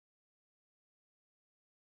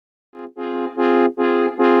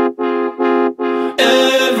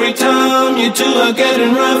Every time you two are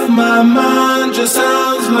getting rough, my mind just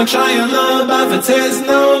sounds like Shia LaBeouf. It says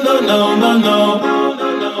no, no, no, no,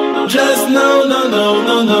 no, just no, no, no,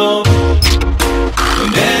 no, no.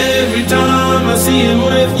 And every time I see him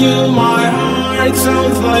with you, my heart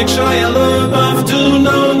sounds like Shia LaBeouf too.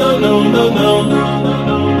 No, no, no, no, no, no,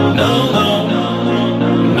 no, no,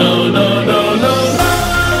 no, no, no.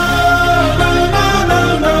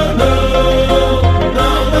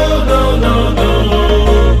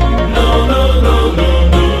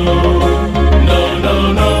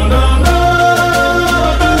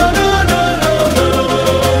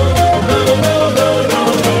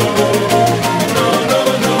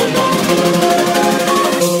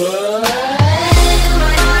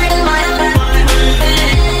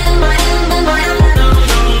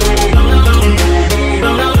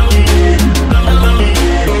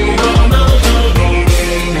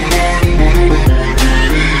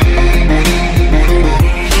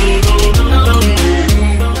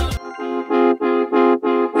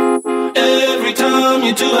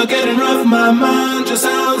 Getting rough, my mind just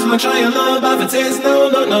sounds like Shia LaBeouf. It says no,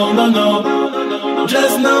 no, no, no, no,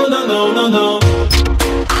 just no, no, no, no, no.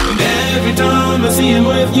 And every time I see him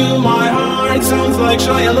with you, my heart sounds like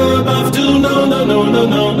Shia LaBeouf too. No, no, no, no,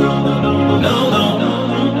 no, no, no, no,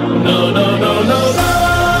 no, no, no, no.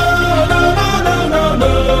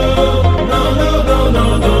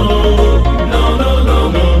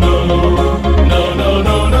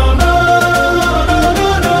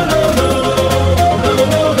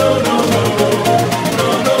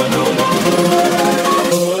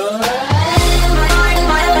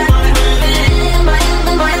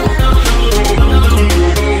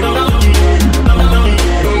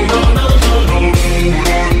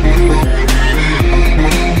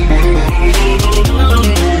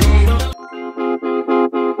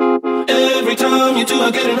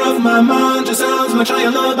 Getting rough, my mind just sounds like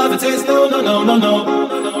Shia LaBeouf. It says no, no, no, no,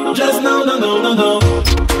 no, just no, no, no, no, no.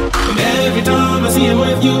 And every time I see him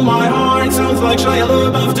with you, my heart sounds like Shia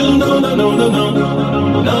LaBeouf too. No, no, no, no, no,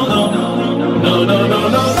 no, no, no, no, no, no,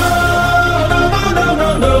 no.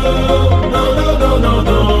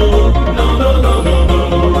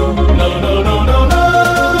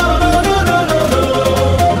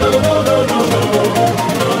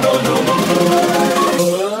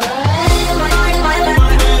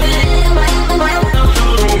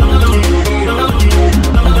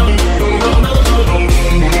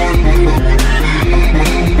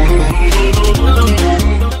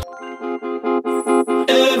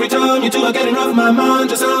 Getting rough, my mind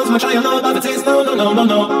just sounds like Shia LaBeouf. It says no, no, no, no,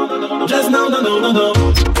 no, just no, no, no, no, no.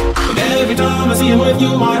 And every time I see him with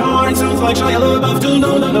you, my heart sounds like Shia LaBeouf too.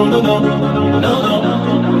 No, no, no, no, no, no, no, no,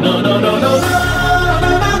 no, no, no, no.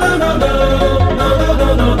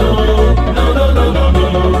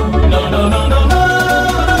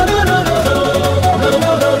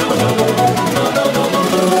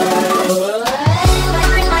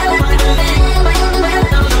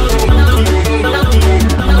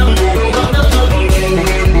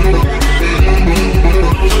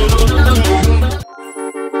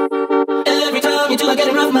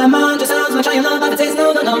 My mind just sounds like Shia LaBeouf. It says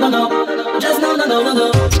no, no, no, no, no, just no, no, no, no,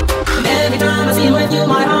 no. And every time I see him with you,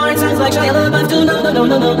 my heart sounds like Shia LaBeouf too. No, no, no,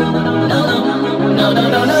 no, no, no, no, no, no,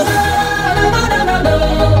 no, no.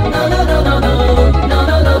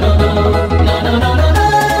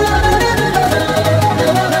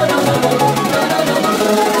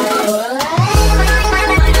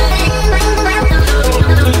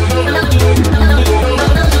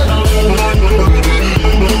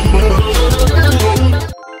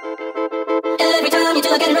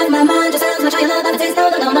 My mind just sounds like Shia LaBeouf. It says no,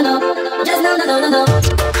 no, no, no, no, just no, no, no, no, no.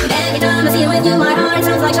 And every time I see you with you, my heart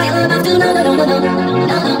sounds like Shia LaBeouf too. No, no, no, no, no, no, no,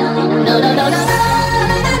 no, no, no.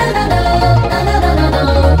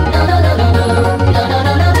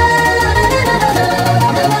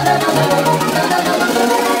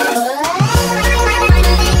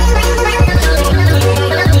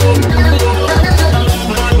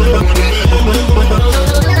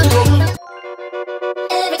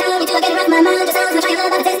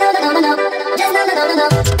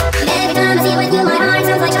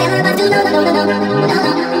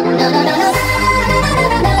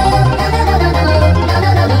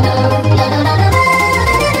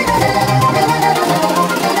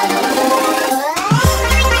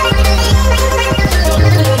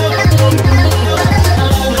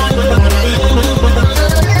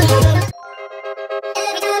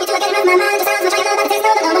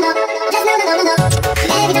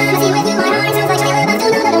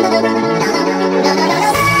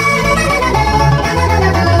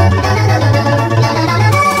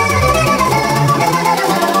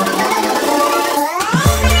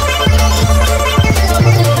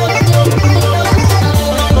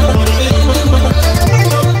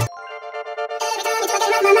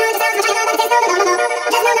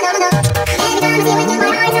 no, no, no. Every time I see you with you,